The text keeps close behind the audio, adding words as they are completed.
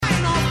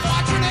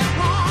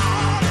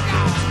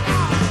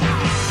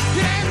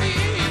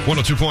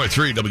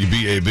102.3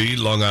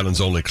 WBAB, Long Island's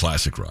only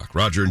classic rock.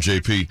 Roger and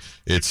JP,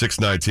 it's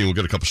 6:19. We'll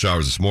get a couple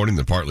showers this morning,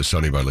 then partly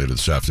sunny by later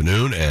this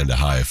afternoon, and a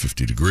high of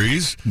 50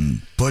 degrees.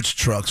 Butch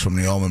Trucks from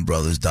the Allman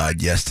Brothers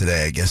died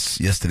yesterday, I guess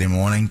yesterday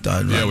morning.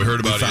 Died Yeah, we heard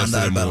about it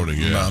yesterday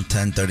morning. Around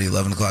 10:30,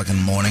 11 o'clock in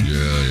the morning.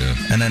 Yeah.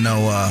 And I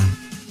know,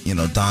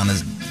 Don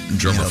is...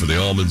 Drummer for the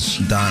Almonds.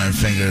 Don and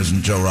Fingers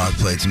and Joe Rock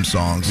played some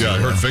songs. Yeah, I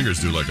heard Fingers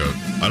do like I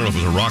don't know if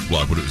it was a rock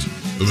block, but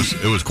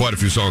it was quite a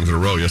few songs in a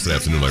row yesterday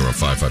afternoon, like around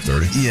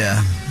 5:30.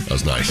 Yeah. That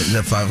was nice.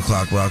 At 5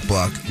 o'clock rock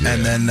block. Yeah.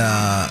 And then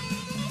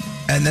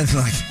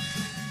like,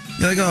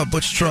 you're like, oh,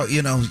 Butch Trucks,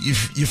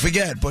 you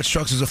forget Butch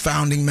Trucks is a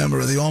founding member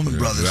of the Allman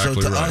Brothers.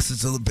 Exactly so to right. us,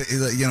 it's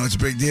it's a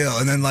big deal.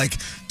 And then like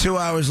 2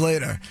 hours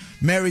later,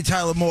 Mary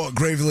Tyler Moore,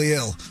 gravely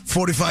ill.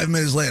 45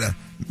 minutes later,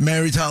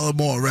 Mary Tyler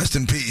Moore, rest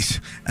in peace.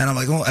 And I'm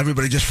like, oh,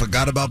 everybody just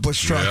forgot about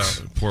Butch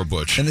Trucks. Yeah, poor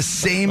Butch. And the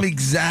same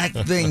exact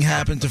thing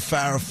happened to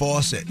Farrah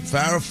Fawcett.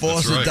 Farrah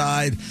Fawcett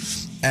died,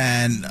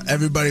 and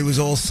everybody was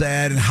all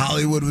sad, and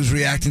Hollywood was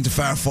reacting to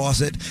Farrah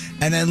Fawcett.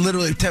 And then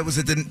literally, Ted, was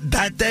it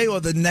that day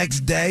or the next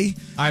day?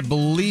 I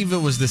believe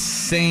it was the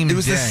same day. It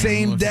was the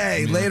same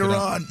day. Later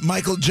on,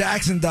 Michael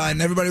Jackson died,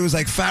 and everybody was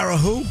like, Farrah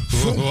who?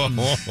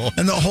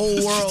 And the whole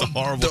world, just a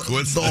horrible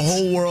coincidence. The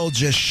whole world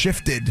just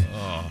shifted,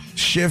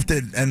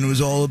 and it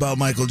was all about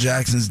Michael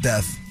Jackson's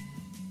death.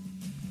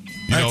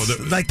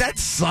 That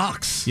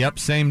sucks. Yep,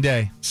 same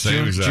day.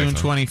 June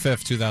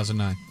 25th,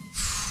 2009.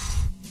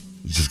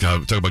 You just got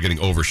to talk about getting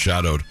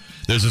overshadowed.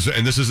 There's this,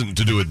 and this isn't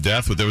to do with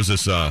death, but there was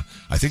this, I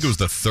think it was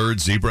the third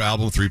Zebra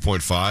album,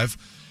 3.5.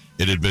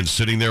 It had been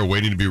sitting there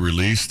waiting to be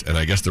released, and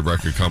I guess the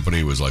record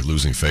company was like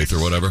losing faith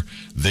or whatever.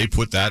 They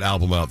put that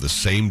album out the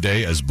same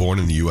day as Born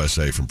in the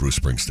USA from Bruce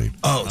Springsteen.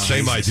 Oh,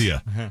 same Jesus.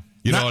 idea.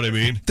 You know what I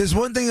mean? There's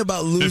one thing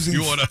about losing.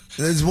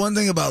 There's one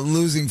thing about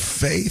losing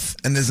faith,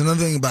 and there's another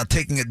thing about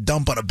taking a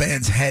dump on a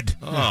band's head.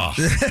 Oh,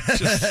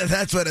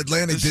 that's what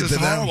Atlantic did to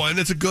them. Horrible, and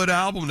it's a good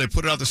album. They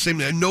put it out the same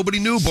day. Nobody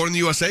knew Born in the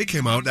USA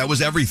came out. That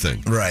was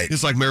everything. Right.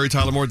 It's like Mary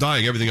Tyler Moore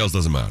dying. Everything else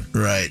doesn't matter.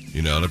 Right.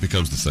 That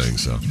becomes the thing.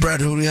 So, Brad,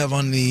 who do you have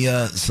on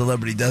the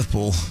celebrity death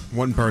pool?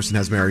 One person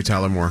has Mary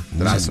Tyler Moore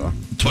that I saw.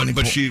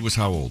 But she was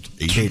how old?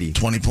 80.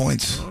 20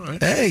 points. All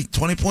right. Hey,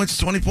 20 points is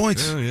 20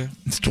 points. Yeah.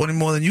 It's 20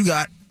 more than you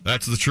got.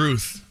 That's the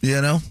truth.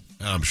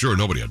 I'm sure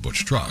nobody had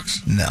Butch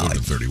Trucks. No. Would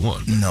have been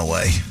 31. No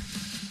way.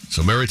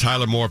 So Mary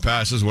Tyler Moore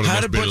passes, one of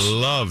the most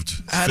beloved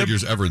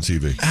figures ever in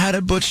TV. How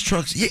did Butch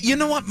Trucks... You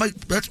know what, Mike?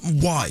 That's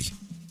why.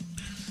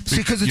 See,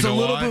 because it's a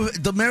little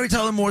bit... The Mary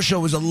Tyler Moore show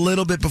was a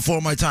little bit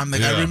before my time.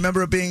 I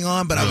remember it being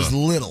on, but I was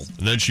little.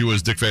 And then she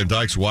was Dick Van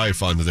Dyke's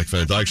wife on the Dick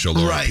Van Dyke Show,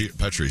 Laura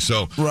Petrie.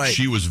 So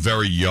she was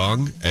very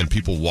young, and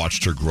people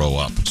watched her grow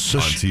up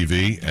on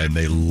TV, and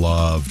they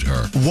loved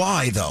her.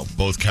 Why, though?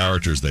 Both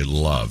characters they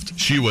loved.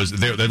 She was...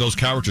 Those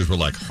characters were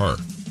like her.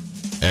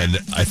 And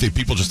I think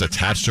people just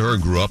attached to her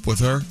and grew up with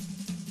her.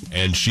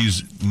 And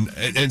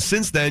and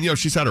since then,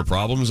 she's had her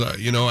problems,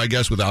 I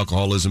guess, with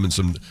alcoholism and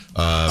some...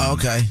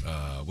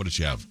 what did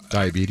she have?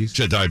 Diabetes.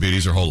 She had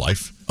diabetes her whole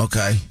life.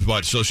 Okay.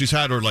 But so she's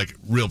had her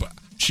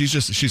she's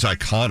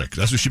iconic.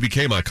 That's what she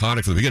became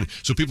iconic from the beginning.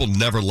 So people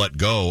never let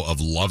go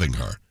of loving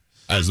her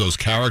as those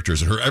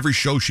characters. And every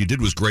show she did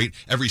was great.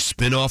 Every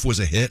spin-off was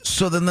a hit.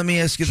 So then let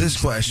me ask you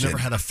this question.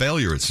 Never had a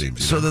failure, it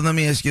seems. So then let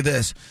me ask you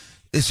this.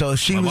 So if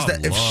she My was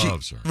mom that,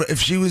 loves her. if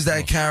she was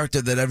that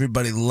character that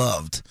everybody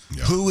loved,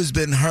 who has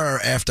been her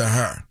after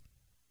her?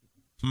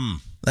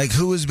 Like,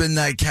 who has been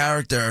that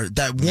character,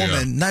 that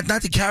woman? Not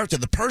the character,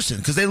 the person,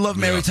 because they love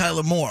Mary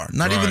Tyler Moore.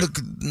 Not even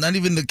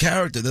the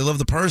character. They love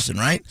the person,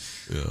 right?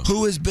 Yeah.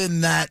 Who has been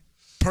that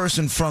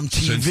person from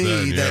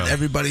TV that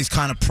everybody's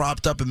kind of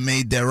propped up and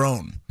made their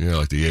own? Yeah,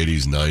 like the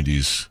 80s,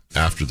 90s,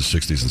 after the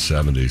 60s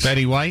and 70s.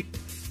 Betty White?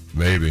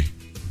 Maybe.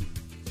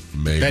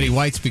 Betty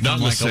White's become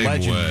Not like a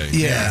legend. Way.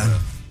 Yeah.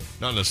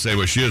 Not in the same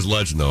way. She is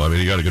legend, though. I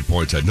mean, you got a good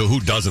point, Ted. No, who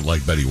doesn't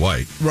like Betty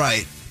White?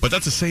 Right. But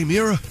that's the same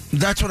era.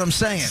 That's what I'm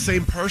saying.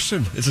 Same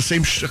person. It's the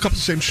same. A couple of the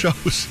same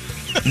shows.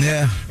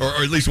 Yeah. or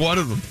at least one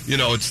of them.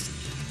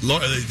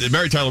 It's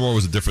Mary Tyler Moore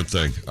was a different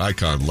thing.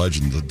 Icon,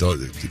 legend.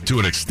 To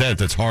an extent,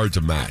 that's hard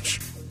to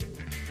match.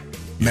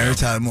 Mary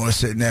Tyler Moore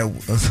sitting there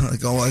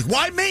going,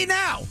 why me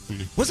now?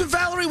 Wasn't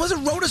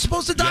Rhoda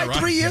supposed to die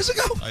 3 years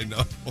ago? I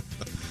know.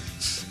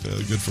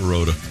 Good for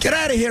Rhoda. Get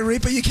out of here,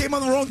 Reaper. You came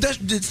on the wrong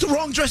it's the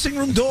wrong dressing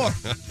room door.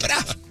 Get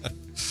out.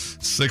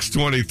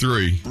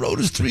 623.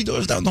 Rhoda's 3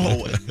 doors down the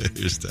hallway.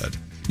 Here's that.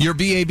 Your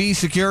BAB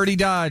Security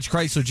Dodge,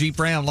 Chrysler Jeep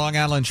Ram, Long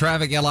Island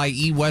traffic,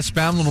 LIE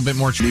westbound, a little bit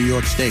more. New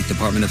York State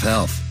Department of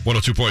Health.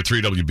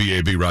 102.3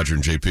 WBAB, Roger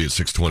and JP at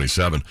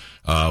 627.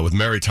 With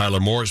Mary Tyler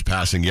Moore's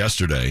passing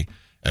yesterday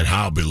and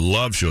how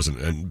beloved she was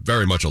and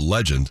very much a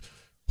legend,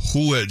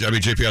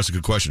 JP asked a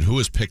good question. Who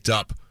has picked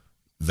up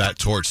that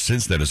torch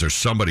since then? Is there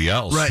somebody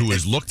else who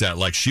is looked at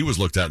like she was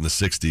looked at in the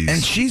 60s?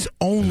 And she's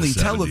only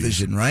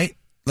television, right?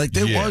 Like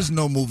there was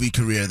no movie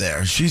career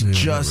there. She's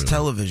just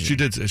television.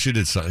 She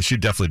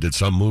definitely did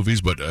some movies,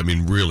 but I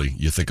mean, really,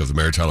 you think of the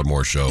Mary Tyler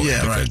Moore Show, the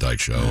Dick Van Dyke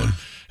Show,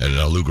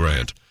 and Lou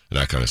Grant and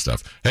that kind of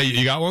stuff. Hey,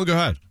 you got one? Go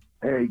ahead.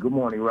 Hey, good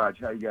morning, Raj.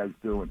 How you guys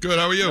doing? Good,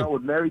 how are you?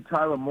 With Mary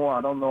Tyler Moore,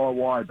 I don't know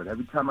why, but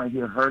every time I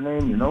hear her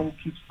name, you know who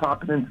keeps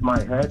popping into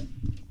my head?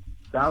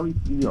 Sally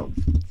Field.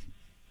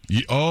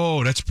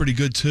 Oh, that's pretty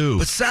good, too.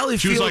 But Sally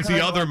She was Field, like the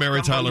other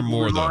Mary Tyler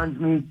Moore, though. Reminds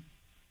me.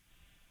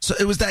 so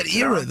it was that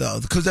era, though,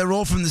 because they're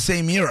all from the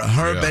same era.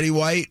 Her, Yeah. Betty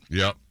White.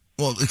 Yep.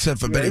 Well, except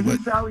for Yeah, Betty White.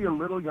 isn't Sally a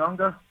little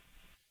younger?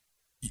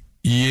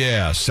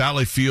 Yeah,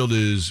 Sally Field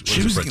is, what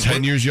is it,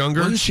 10 years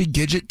younger? Wasn't she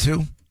Gidget,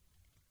 too?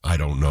 I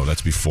don't know.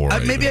 That's before.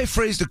 Maybe I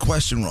phrased the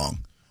question wrong.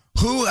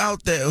 Who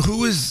out there,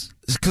 who is,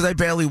 because I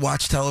barely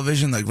watch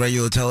television, like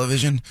regular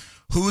television,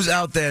 who's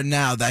out there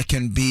now that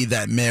can be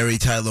that Mary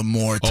Tyler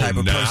Moore type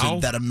of now? person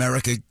that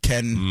America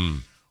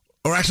can,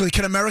 or actually,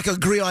 can America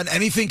agree on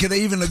anything? Can they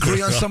even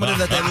agree on somebody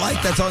that they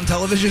like that's on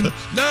television?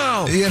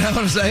 No. You know what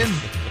I'm saying?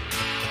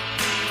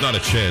 Not a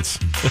chance.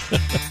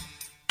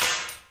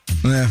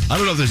 Yeah. I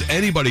don't know if there's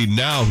anybody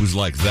now who's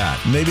like that.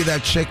 Maybe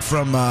that chick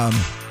from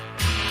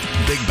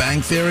Big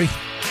Bang Theory,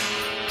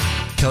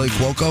 Kelly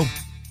Cuoco.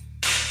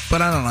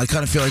 But I don't know. I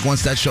kind of feel like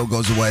once that show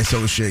goes away,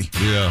 so is she.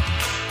 Yeah.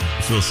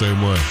 I feel the same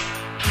way.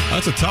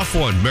 That's a tough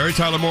one. Mary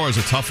Tyler Moore is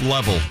a tough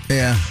level.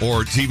 Yeah.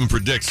 Or to even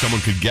predict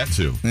someone could get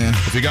to. Yeah.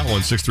 If you got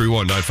one,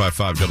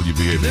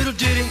 631-955-WBAB. Little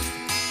Diddy.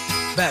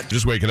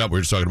 Just waking up, we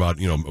were just talking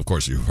about, of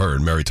course you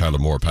heard, Mary Tyler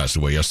Moore passed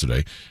away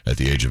yesterday at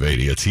the age of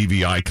 80. A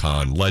TV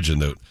icon,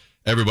 legend that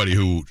everybody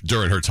who,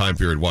 during her time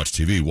period, watched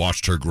TV,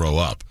 watched her grow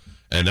up.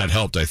 And that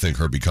helped, I think,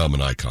 her become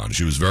an icon.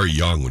 She was very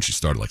young when she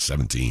started, like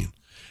 17.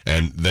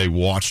 And they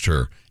watched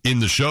her in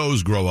the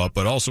shows grow up,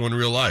 but also in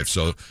real life.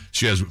 So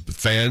she has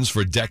fans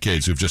for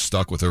decades who've just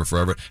stuck with her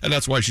forever. And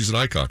that's why she's an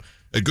icon.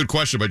 A good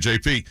question by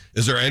JP.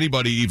 Is there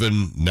anybody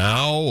even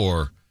now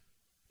or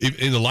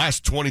in the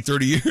last 20,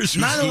 30 years?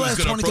 Not in the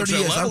last 20, 30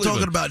 years. I'm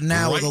talking about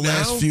now or the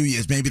last few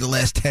years, maybe the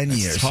last 10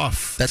 years.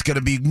 Tough. That's going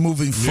to be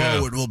moving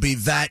forward will be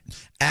that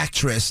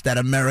actress that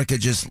America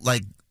just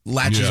like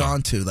latches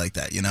onto like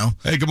that, you know?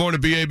 Hey, good morning,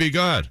 BAB.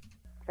 Go ahead.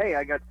 Hey,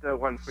 I got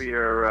one for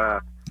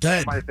your... Go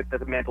ahead. Might fit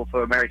the mantle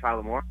for Mary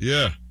Tyler Moore.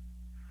 Yeah.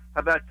 How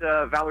about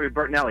Valerie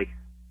Bertinelli?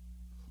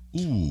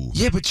 Ooh.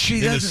 Yeah, but she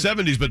in the doesn't...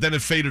 70s, but then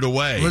it faded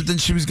away. Well, then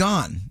she was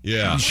gone.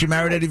 Yeah. She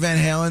married Eddie Van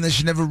Halen, then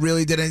she never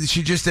really did anything.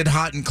 She just did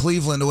Hot in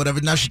Cleveland or whatever.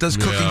 Now she does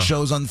cooking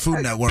shows on the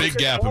Food Network. Big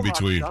gap in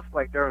between. Stuff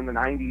like during the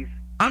 90s.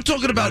 I'm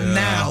talking about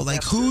now.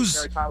 Like, who's...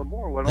 Mary Tyler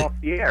Moore went off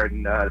the air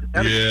in the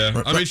 70s.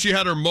 Yeah. I mean, she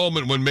had her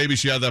moment when maybe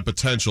she had that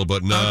potential,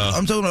 but no.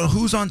 I'm talking about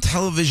who's on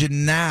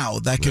television now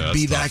that could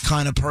be tough. that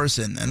kind of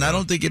person, and I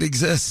don't think it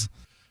exists.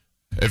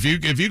 If you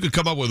could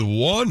come up with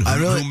one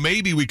who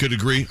maybe we could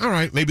agree, all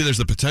right, maybe there's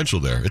the potential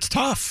there. It's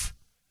tough.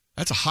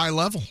 That's a high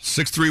level.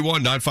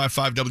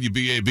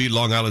 631-955-WBAB,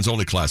 Long Island's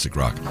only classic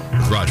rock.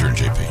 With Roger and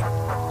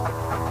JP.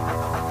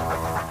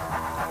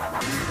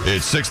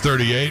 It's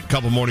 6:38,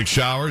 couple morning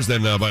showers,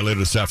 then by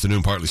later this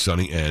afternoon, partly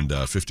sunny and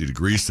 50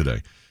 degrees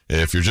today.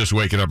 If you're just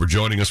waking up or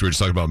joining us, we were just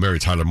talking about Mary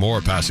Tyler Moore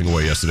passing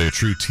away yesterday, a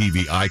true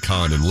TV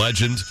icon and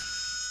legend.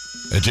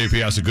 And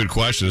JP asked a good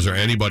question. Is there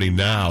anybody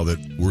now that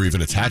we're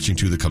even attaching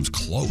to that comes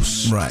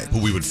close? Right.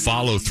 Who we would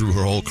follow through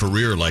her whole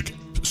career like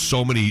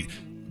so many,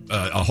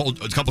 a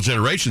couple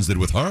generations did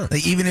with her.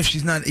 Like, even if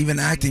she's not even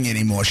acting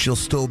anymore, she'll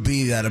still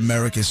be that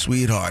America's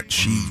sweetheart.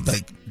 She,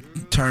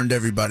 turned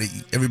everybody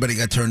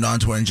got turned on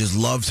to her and just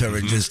loved her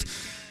and just...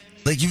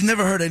 Like, you've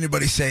never heard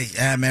anybody say,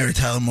 Mary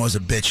Tyler Moore's a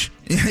bitch.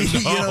 You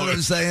know what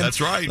I'm saying?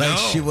 That's right, Like,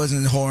 she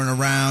wasn't whoring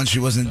around. She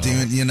wasn't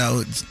doing,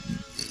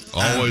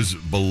 Always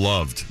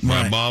beloved.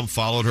 My mom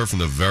followed her from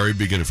the very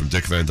beginning, from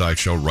Dick Van Dyke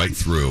Show right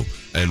through,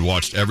 and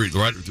watched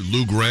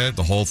Lou Grant,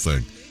 the whole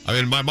thing. I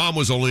mean, my mom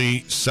was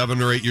only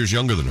 7 or 8 years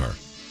younger than her,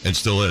 and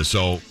still is.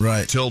 So,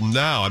 till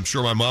now, I'm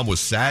sure my mom was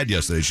sad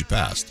yesterday she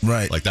passed.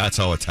 Right. Like, that's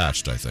how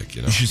attached, I think,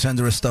 You should send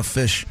her a stuffed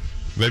fish.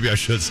 Maybe I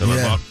should send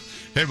my mom.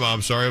 Hey,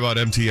 Mom, sorry about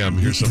MTM.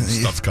 Here's some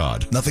stuffed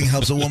cod. Nothing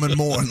helps a woman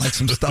more than like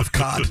some stuffed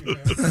cod.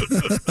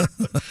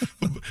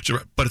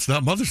 But it's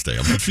not Mother's Day.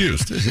 I'm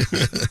confused.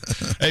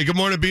 Hey, good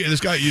morning, B. This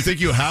guy, you think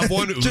you have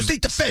one? Just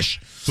eat the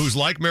fish. Who's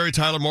like Mary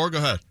Tyler Moore? Go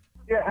ahead.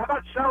 Yeah, how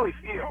about Sally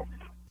Field?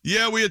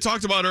 Yeah, we had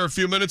talked about her a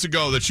few minutes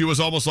ago, that she was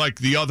almost like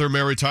the other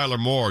Mary Tyler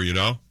Moore, you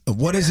know?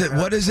 What is it?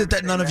 What is it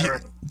that none of you...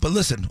 But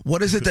listen,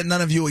 what is it that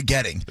none of you are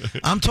getting?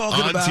 I'm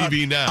talking about... On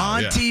TV now.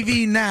 On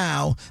TV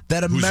now,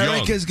 that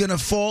America is going to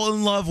fall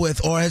in love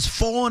with, or has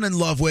fallen in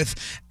love with,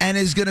 and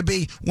is going to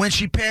be, when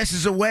she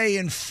passes away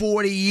in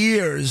 40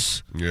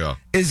 years,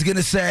 is going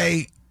to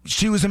say...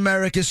 She was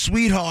America's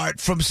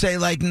sweetheart from, say,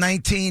 like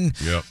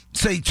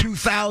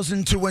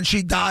 2000 to when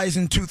she dies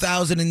in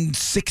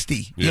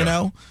 2060, you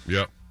know?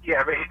 Yep.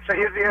 Yeah, but so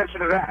here's the answer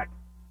to that.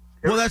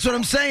 Well, that's what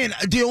I'm saying.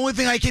 The only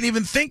thing I can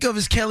even think of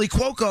is Kelly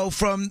Cuoco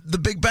from The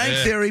Big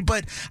Bang Theory,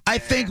 but I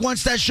think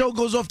once that show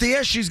goes off the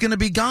air, she's going to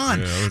be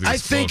gone. I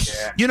think,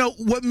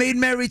 what made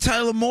Mary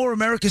Tyler Moore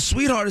America's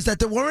sweetheart is that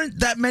there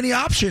weren't that many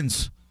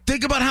options.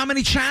 Think about how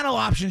many channel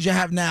options you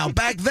have now.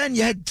 Back then,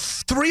 you had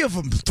 3 of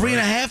them,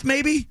 3.5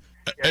 maybe?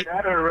 Yeah,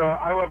 that or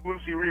I Love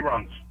Lucy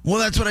reruns. Well,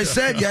 that's what I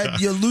said. You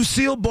had your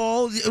Lucille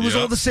Ball. It was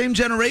all the same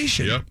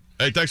generation. Yep.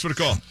 Hey, thanks for the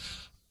call.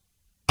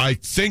 I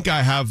think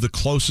I have the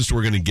closest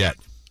we're going to get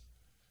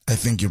I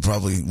think you're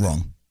probably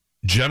wrong.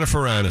 Jennifer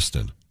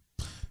Aniston.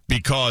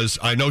 Because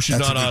I know she's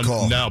not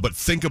on now, but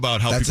think about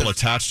how people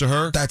attach to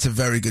her. That's a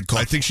very good call.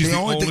 I think she's the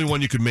only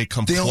one you could make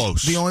come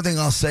close. The only thing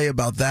I'll say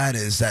about that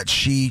is that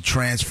she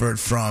transferred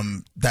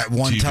from that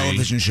one TV.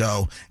 television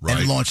show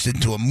and launched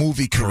into a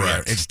movie career.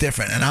 Correct. It's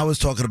different. And I was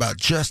talking about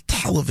just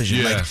television.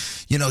 Yeah. Like,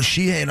 you know,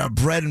 she and her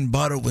bread and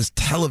butter was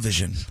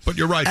television. But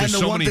you're right. There's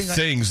so many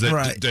things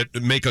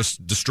that make us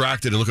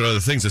distracted and look at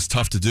other things. It's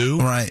tough to do.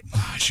 Right.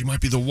 She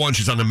might be the one.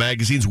 She's on the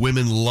magazines.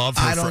 Women love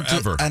her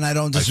forever. And I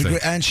don't disagree.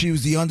 And she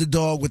was the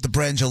underdog with the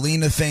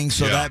Brangelina thing,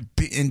 so that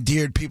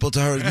endeared people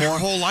to her more. Her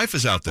whole life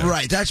is out there.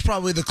 Right. That's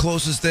probably the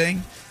closest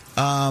thing.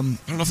 I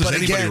don't know if there's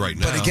anybody right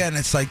now. But again,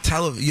 it's like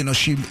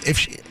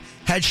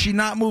had she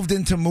not moved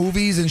into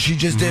movies and she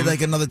just did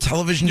like another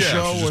television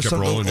show or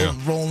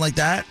something rolling like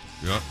that.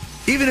 Yeah.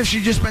 Even if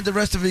she just spent the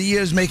rest of her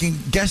years making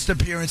guest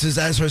appearances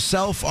as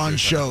herself on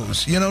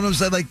shows, you know what I'm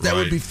saying? Like that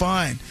would be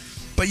fine.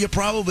 But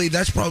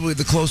that's probably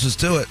the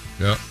closest to it.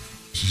 Yeah.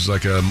 She's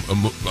like a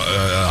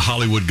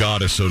Hollywood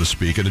goddess, so to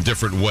speak, in a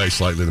different way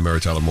slightly than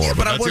Mary Tyler Moore. Yeah,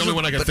 but that's the only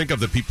one I can think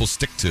of that people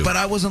stick to. But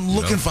I wasn't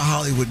looking for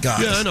Hollywood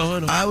goddess. Yeah, I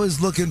know. I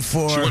was looking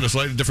for she went a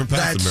slightly different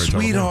path than Mary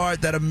Tyler Moore.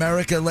 sweetheart that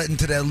America let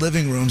into their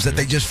living rooms that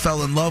they just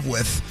fell in love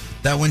with.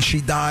 That when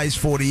she dies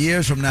 40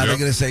 years from now, they're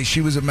going to say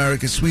she was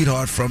America's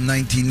sweetheart from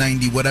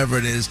 1990, whatever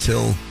it is,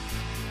 till...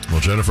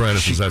 Well, Jennifer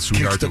Aniston's that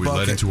sweetheart that we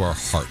let into our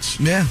hearts.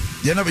 Yeah.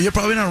 No, but you're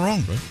probably not wrong.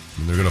 Right?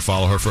 And they're going to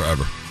follow her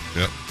forever.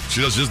 Yeah. She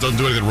just doesn't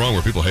do anything wrong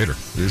where people hate her.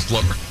 They just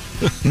love her.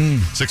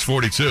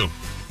 642.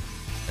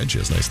 And she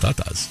has nice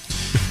tatas.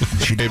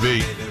 She may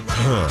be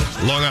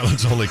Long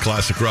Island's only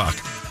classic rock.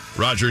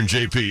 Roger and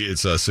JP,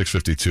 it's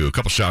 6:52. A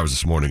couple showers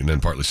this morning and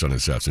then partly sunny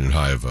this afternoon,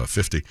 high of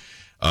 50.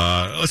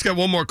 Let's get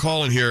one more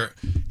call in here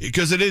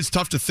because it is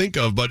tough to think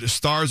of, but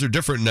stars are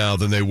different now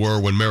than they were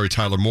when Mary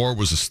Tyler Moore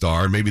was a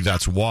star. And maybe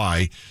that's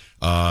why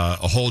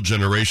a whole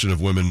generation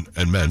of women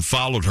and men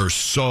followed her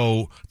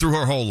so through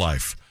her whole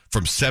life.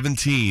 From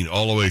 17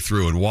 all the way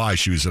through, and why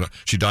she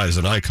died as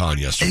an icon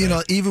yesterday. You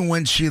know, even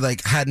when she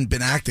hadn't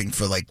been acting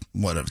for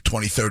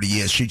 20, 30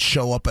 years, she'd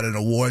show up at an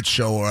award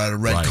show or at a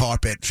red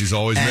carpet. She's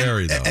always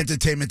Mary, though.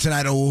 Entertainment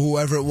Tonight or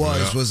whoever it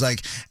was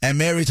like, and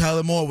Mary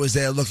Tyler Moore was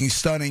there looking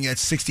stunning at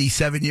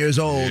 67 years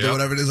old or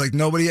whatever it is. Like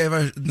nobody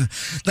ever,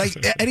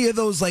 any of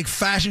those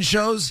fashion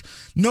shows,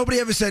 nobody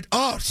ever said,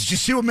 "Oh, did you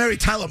see what Mary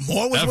Tyler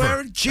Moore was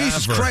wearing?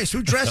 Jesus Christ,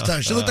 who dressed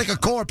her? She looked like a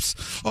corpse."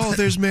 Oh,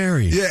 there's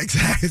Mary. Yeah,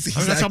 exactly.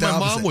 That's how my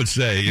mom would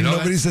say,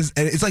 Nobody says,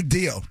 and it's like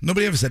Dio.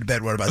 Nobody ever said a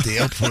bad word about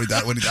Dio before he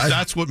died. When he died.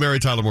 That's what Mary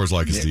Tyler Moore's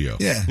like, is Dio.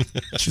 Yeah.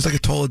 She's like a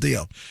taller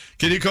Dio.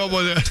 Can you come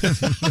with it?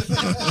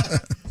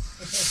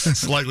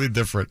 Slightly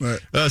different. Right.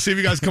 See if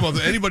you guys come up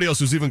with anybody else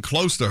who's even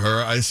close to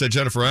her. I said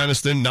Jennifer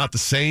Aniston, not the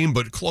same,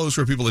 but close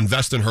where people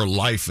invest in her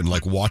life and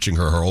watching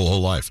her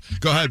whole life.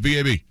 Go ahead,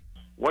 BAB.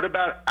 What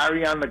about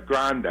Ariana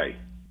Grande?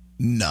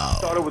 No.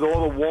 Started with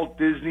all the Walt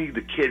Disney,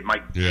 my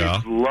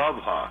kids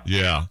love her.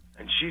 Yeah.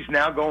 And she's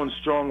now going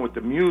strong with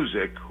the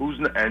music. She's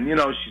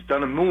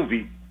done a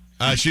movie.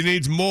 She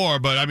needs more,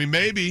 but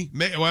maybe.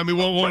 We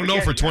won't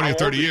know for 20 or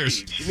 30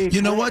 years.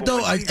 You know what,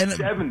 though?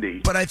 70.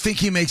 But I think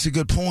he makes a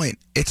good point.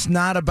 It's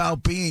not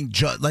about being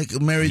like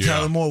Mary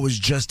Tyler Moore was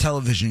just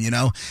television,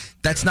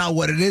 That's not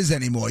what it is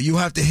anymore. You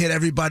have to hit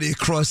everybody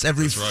across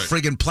every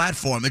friggin'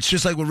 platform. It's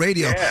just like with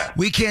radio. Yeah,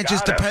 we can't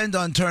just depend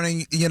on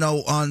turning,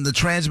 on the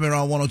transmitter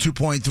on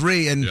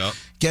 102.3 and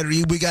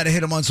we got to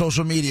hit them on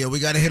social media. We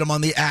got to hit them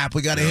on the app.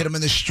 We got to hit them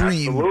in the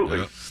stream. Absolutely.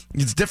 Yeah.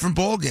 It's a different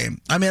ball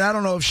game. I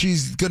don't know if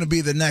she's going to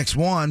be the next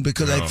one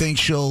because I think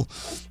she'll...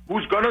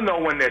 Who's going to know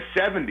when they're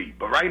 70?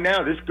 But right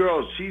now, this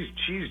girl,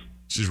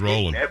 she's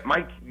rolling.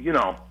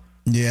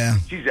 Yeah.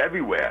 She's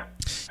everywhere.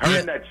 Her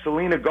and that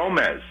Selena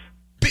Gomez.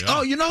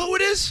 Oh, you know who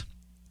it is?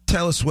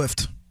 Taylor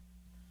Swift.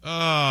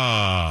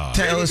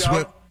 Taylor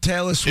Swift.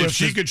 If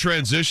she could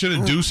transition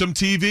and do some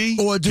TV,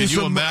 or do can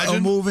you imagine? Or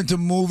move into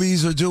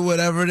movies or do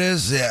whatever it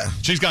is,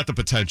 she's got the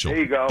potential.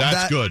 There you go.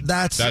 That's good.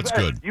 That's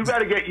good. You got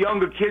to get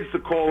younger kids to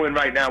call in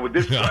right now with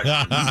this question.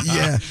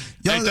 Yeah.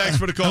 Hey, thanks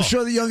for the call. I'm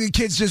sure the younger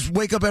kids just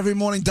wake up every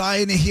morning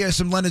dying to hear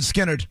some Leonard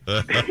Skinner.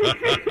 My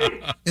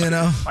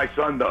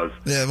son does.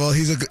 Yeah, well,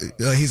 he's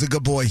a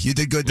good boy. You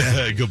did good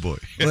there. Good boy.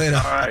 Later.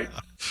 All right.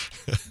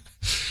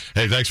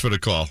 Hey, thanks for the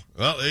call.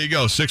 Well, there you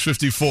go,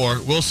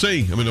 6:54. We'll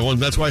see.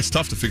 That's why it's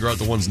tough to figure out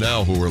the ones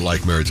now who are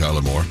like Mary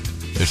Tyler Moore.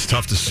 It's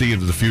tough to see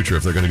into the future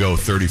if they're going to go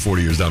 30,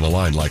 40 years down the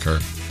line like her.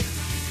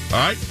 All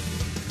right?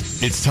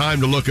 It's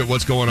time to look at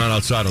what's going on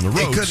outside on the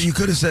roads. You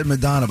could have said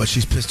Madonna, but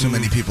she's pissed too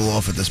many people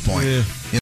off at this point. Yeah.